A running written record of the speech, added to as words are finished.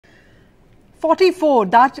44,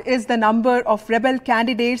 that is the number of rebel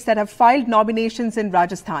candidates that have filed nominations in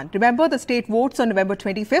Rajasthan. Remember, the state votes on November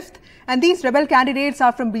 25th, and these rebel candidates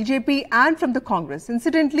are from BJP and from the Congress.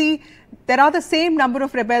 Incidentally, there are the same number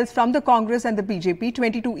of rebels from the Congress and the BJP,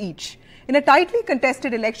 22 each. In a tightly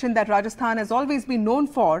contested election that Rajasthan has always been known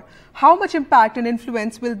for, how much impact and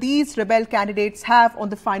influence will these rebel candidates have on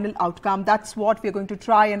the final outcome? That's what we're going to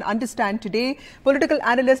try and understand today. Political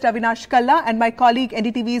analyst Avinash Kalla and my colleague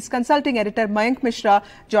NDTV's consulting editor Mayank Mishra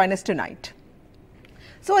join us tonight.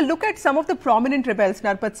 So a look at some of the prominent rebels,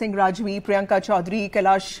 Narpat Singh Rajvi, Priyanka Chaudhary,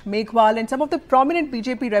 Kailash Meghwal, and some of the prominent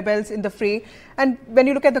BJP rebels in the fray. And when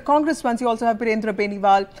you look at the Congress ones, you also have Birendra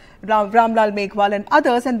Beniwal, Ramlal Meghwal and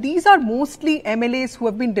others. And these are mostly MLAs who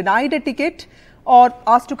have been denied a ticket or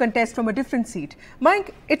asked to contest from a different seat. Mayank,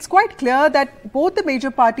 it's quite clear that both the major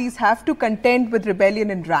parties have to contend with rebellion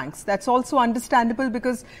in ranks. That's also understandable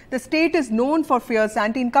because the state is known for fierce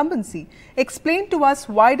anti-incumbency. Explain to us,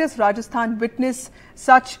 why does Rajasthan witness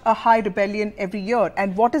such a high rebellion every year,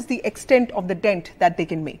 and what is the extent of the dent that they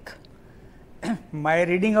can make? My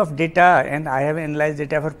reading of data, and I have analyzed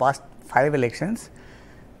data for past 5 elections,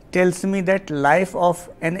 tells me that life of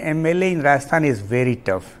an MLA in Rajasthan is very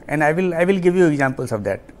tough, and I will give you examples of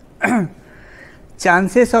that.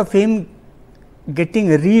 Chances of him getting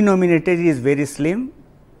renominated is very slim.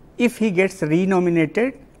 If he gets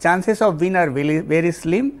renominated, chances of win are very, very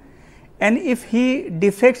slim, and if he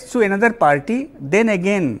defects to another party, then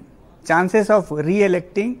again chances of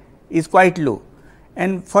re-electing is quite low,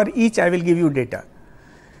 and for each I will give you data.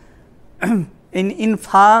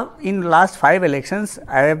 In last 5 elections,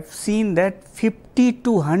 I have seen that 50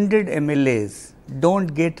 to 100 MLAs don't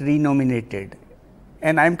get renominated,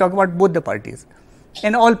 and I am talking about both the parties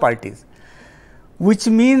and all parties, which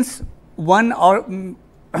means one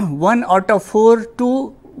out of 4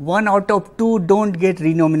 to 1 out of 2 don't get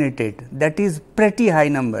renominated. That is pretty high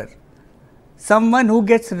number. Someone who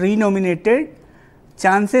gets renominated,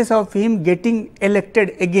 chances of him getting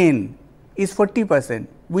elected again is 40%,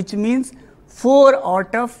 which means 4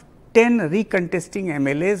 out of 10 recontesting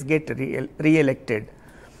MLAs get re-elected,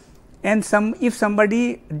 and if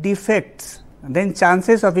somebody defects, then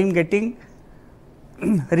chances of him getting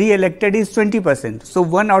re-elected is 20%. So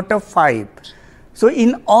 1 out of 5. So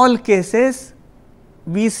in all cases,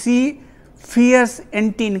 we see fierce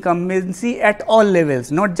anti-incumbency at all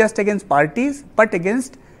levels, not just against parties, but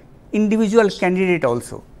against individual candidate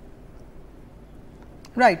also.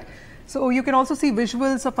 Right. So you can also see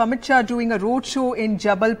visuals of Amit Shah doing a roadshow in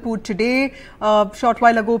Jabalpur today. Short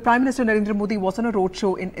while ago, Prime Minister Narendra Modi was on a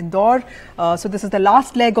roadshow in Indore. So this is the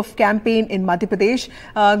last leg of campaign in Madhya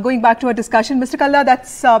Pradesh. Going back to our discussion, Mr. Kalla,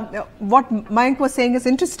 that's what Mayank was saying is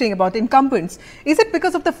interesting about incumbents. Is it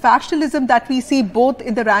because of the factionalism that we see both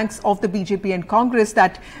in the ranks of the BJP and Congress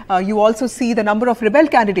that you also see the number of rebel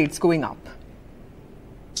candidates going up?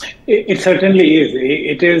 It certainly is.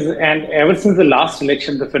 It is, and ever since the last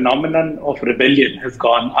election, the phenomenon of rebellion has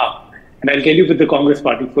gone up. And I'll tell you with the Congress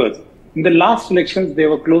party first. In the last elections, there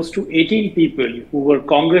were close to 18 people who were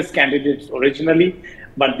Congress candidates originally,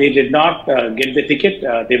 but they did not get the ticket.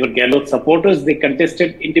 They were Gehlot supporters. They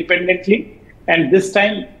contested independently. And this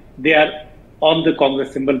time, they are on the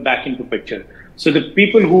Congress symbol back into picture. So the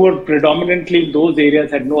people who were predominantly in those areas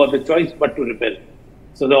had no other choice but to rebel.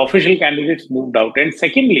 So the official candidates moved out. And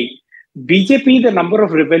secondly, BJP, the number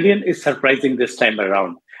of rebellion is surprising this time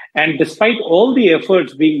around. And despite all the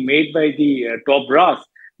efforts being made by the top brass,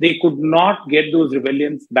 they could not get those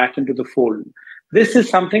rebellions back into the fold. This is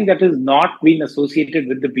something that has not been associated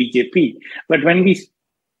with the BJP. But when we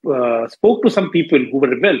spoke to some people who were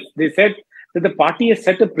rebels, they said that the party has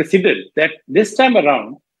set a precedent that this time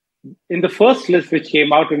around, in the first list which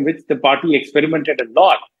came out, in which the party experimented a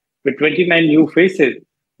lot with 29 new faces,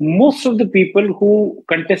 most of the people who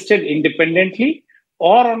contested independently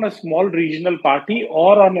or on a small regional party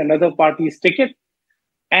or on another party's ticket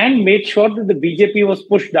and made sure that the BJP was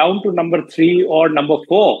pushed down to number 3 or number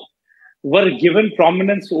 4 were given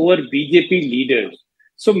prominence over BJP leaders.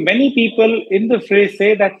 So many people in the fray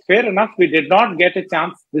say that fair enough, we did not get a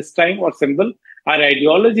chance this time or symbol. Our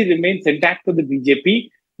ideology remains intact for the BJP,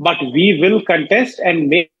 but we will contest and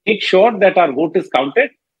make sure that our vote is counted,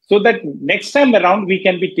 so that next time around we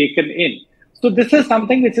can be taken in. So this is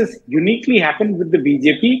something which has uniquely happened with the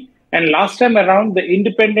BJP. And last time around, the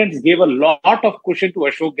independents gave a lot of cushion to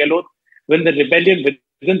Ashok Gehlot when the rebellion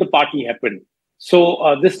within the party happened.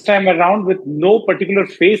 So this time around, with no particular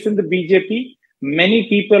face in the BJP, many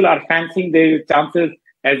people are fancying their chances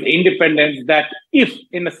as independents, that if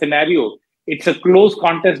in a scenario, it's a close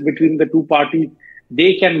contest between the two parties,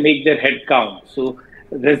 they can make their head count. So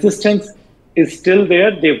resistance is still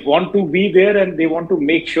there. They want to be there and they want to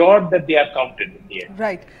make sure that they are counted in the end.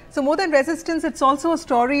 Right. So more than resistance, it's also a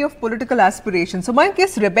story of political aspiration. So Mayank,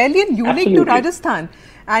 is rebellion unique Absolutely. to Rajasthan?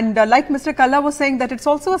 And like Mr. Kalla was saying, that it's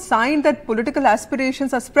also a sign that political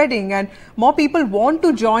aspirations are spreading and more people want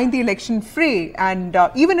to join the election fray, and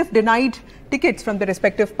even if denied tickets from the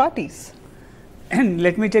respective parties. And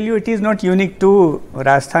let me tell you, it is not unique to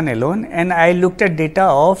Rajasthan alone. And I looked at data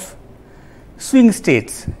of swing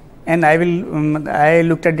states. And I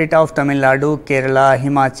looked at data of Tamil Nadu, Kerala,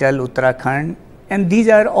 Himachal, Uttarakhand, and these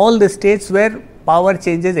are all the states where power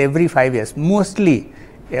changes every 5 years. Mostly,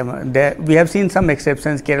 we have seen some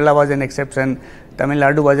exceptions. Kerala was an exception, Tamil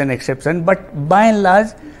Nadu was an exception, but by and large,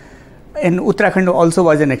 and Uttarakhand also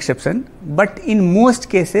was an exception. But in most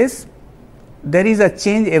cases, there is a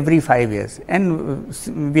change every 5 years, and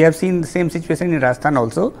we have seen the same situation in Rajasthan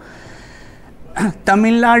also.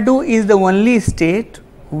 Tamil Nadu is the only state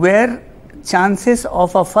where chances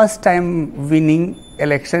of a first time winning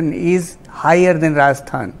election is higher than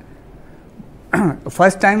Rajasthan.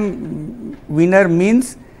 First time winner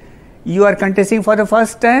means you are contesting for the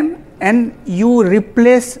first time and you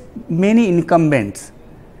replace many incumbents.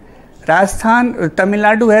 Rajasthan, Tamil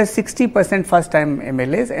Nadu has 60% first time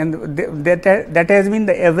MLAs, and that has been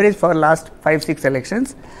the average for last 5-6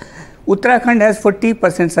 elections. Uttarakhand has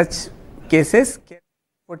 40% such cases,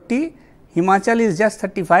 40. Himachal is just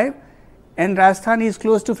 35 and Rajasthan is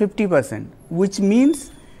close to 50%, which means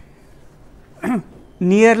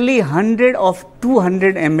nearly 100 of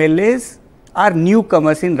 200 MLAs are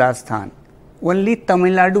newcomers in Rajasthan. Only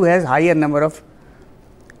Tamil Nadu has higher number of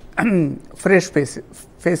fresh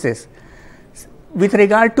faces. With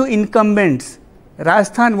regard to incumbents,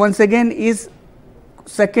 Rajasthan once again is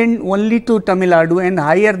second only to Tamil Nadu and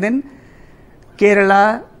higher than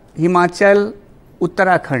Kerala, Himachal,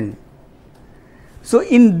 Uttarakhand. So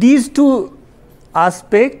in these two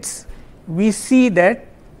aspects, we see that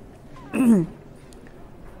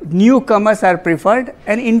newcomers are preferred,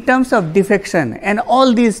 and in terms of defection, and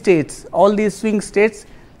all these states, all these swing states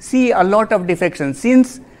see a lot of defection,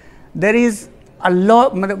 since there is a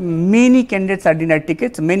lot, many candidates are denied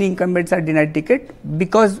tickets, many incumbents are denied ticket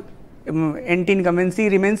because anti-incumbency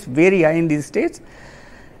remains very high in these states.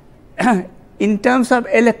 In terms of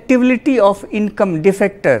electability of income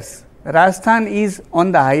defectors, Rajasthan is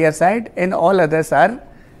on the higher side and all others are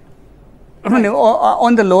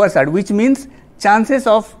on the lower side, which means chances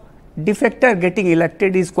of defector getting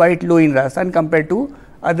elected is quite low in Rajasthan compared to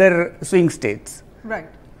other swing states. Right.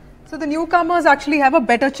 So the newcomers actually have a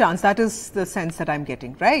better chance. That is the sense that I'm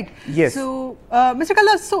getting, right? Yes. So, Mr.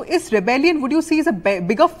 Kalla, so is rebellion, would you see, is a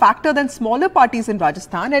bigger factor than smaller parties in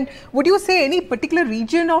Rajasthan? And would you say any particular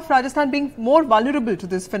region of Rajasthan being more vulnerable to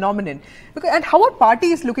this phenomenon? And how are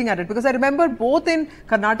parties looking at it? Because I remember both in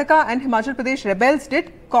Karnataka and Himachal Pradesh, rebels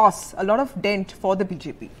did cause a lot of dent for the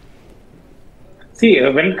BJP. See,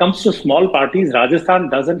 when it comes to small parties, Rajasthan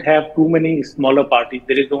doesn't have too many smaller parties.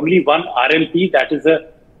 There is only one RLP, that is a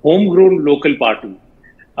homegrown local party.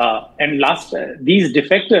 And these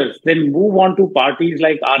defectors then move on to parties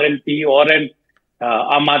like RLP or an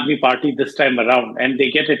Aam Aadmi party this time around, and they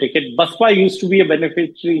get a ticket. Baspa used to be a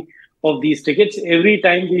beneficiary of these tickets. Every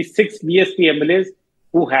time these 6 BSP MLAs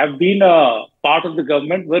who have been a part of the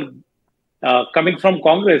government were coming from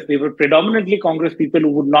Congress. They were predominantly Congress people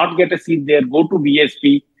who would not get a seat there, go to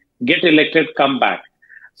BSP, get elected, come back.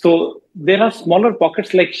 So there are smaller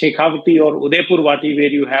pockets like Shekhavati or Udaipur Vati, where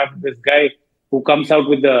you have this guy who comes out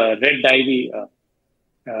with the red diary,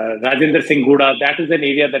 Rajendra Singh Guda. That is an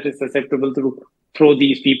area that is susceptible to throw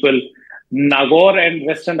these people. Nagaur and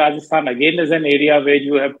Western Rajasthan again is an area where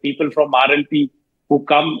you have people from RLP who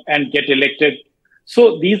come and get elected.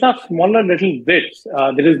 So these are smaller little bits.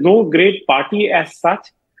 There is no great party as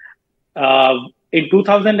such. In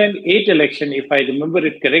 2008 election, if I remember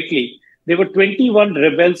it correctly, there were 21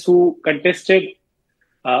 rebels who contested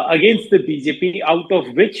against the BJP, out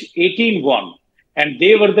of which 18 won. And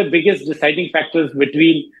they were the biggest deciding factors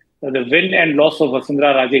between the win and loss of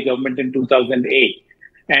Vasudha Raje government in 2008.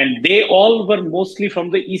 And they all were mostly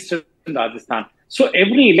from the eastern Rajasthan. So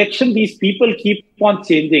every election, these people keep on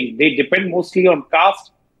changing. They depend mostly on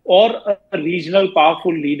caste or a regional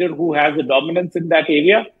powerful leader who has a dominance in that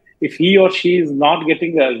area. If he or she is not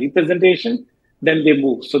getting a representation, then they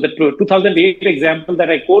move. So the 2008 example that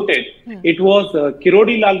I quoted, it was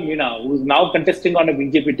Kirodi Lal Meena, who is now contesting on a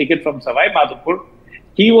BJP ticket from Savai Madhopur.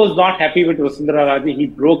 He was not happy with Vasudha Raje. He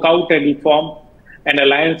broke out and he formed an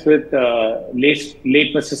alliance with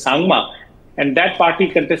late Mr. Sangma. And that party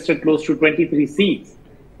contested close to 23 seats,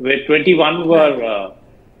 where 21 were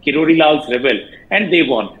Kirodi Lal's rebel, and they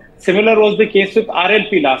won. Similar was the case with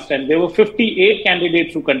RLP last time. There were 58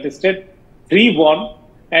 candidates who contested, 3 won,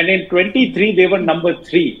 and in 23 they were number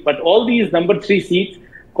 3. But all these number 3 seats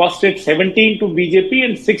costed 17 to BJP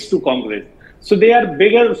and 6 to Congress. So they are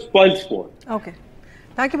bigger spoil sport. Okay.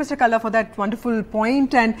 Thank you, Mr. Kalla, for that wonderful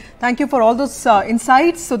point, and thank you for all those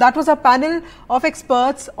insights. So that was a panel of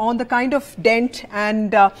experts on the kind of dent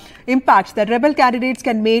and impact that rebel candidates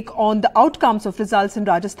can make on the outcomes of results in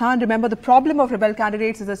Rajasthan. Remember, the problem of rebel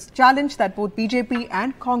candidates is a challenge that both BJP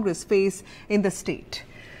and Congress face in the state.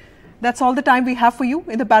 That's all the time we have for you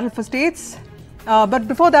in the Battle for States. But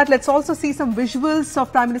before that, let's also see some visuals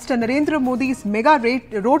of Prime Minister Narendra Modi's mega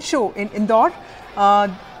roadshow in Indore.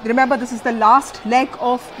 Remember, this is the last leg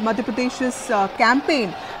of Madhya Pradesh's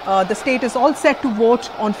campaign. The state is all set to vote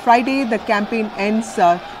on Friday. The campaign ends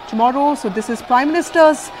tomorrow. So this is Prime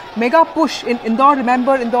Minister's mega push in Indore.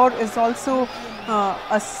 Remember, Indore is also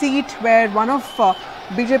a seat where one of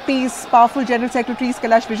BJP's powerful General Secretaries,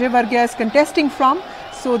 Kailash Vijayvargiya, is contesting from.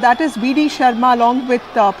 So that is V.D. Sharma along with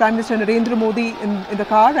Prime Minister Narendra Modi in the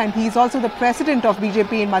car, and he is also the president of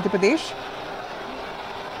BJP in Madhya Pradesh.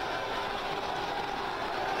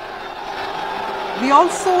 We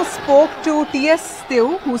also spoke to T.S.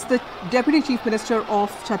 Deo, who is the Deputy Chief Minister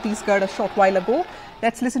of Chhattisgarh, a short while ago.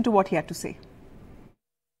 Let's listen to what he had to say.